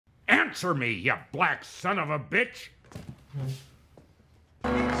Answer me, you black son of a bitch!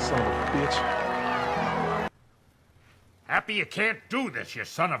 Son of a bitch. Happy you can't do this, you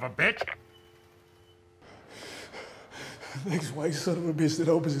son of a bitch! Next white son of a bitch that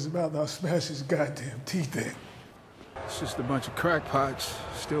opens his mouth, I'll smash his goddamn teeth in. It's just a bunch of crackpots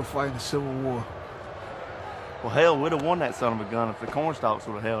still fighting the Civil War. Well, hell, we'd have won that son of a gun if the cornstalks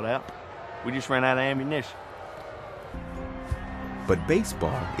would have held out. We just ran out of ammunition. But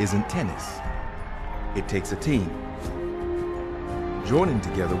baseball isn't tennis. It takes a team. Joining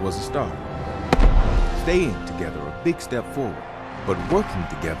together was a start. Staying together a big step forward. But working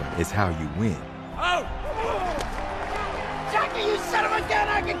together is how you win. Oh! Jackie, you son of a gun,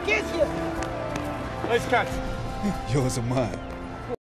 I can kiss you! Let's catch. Yours are mine.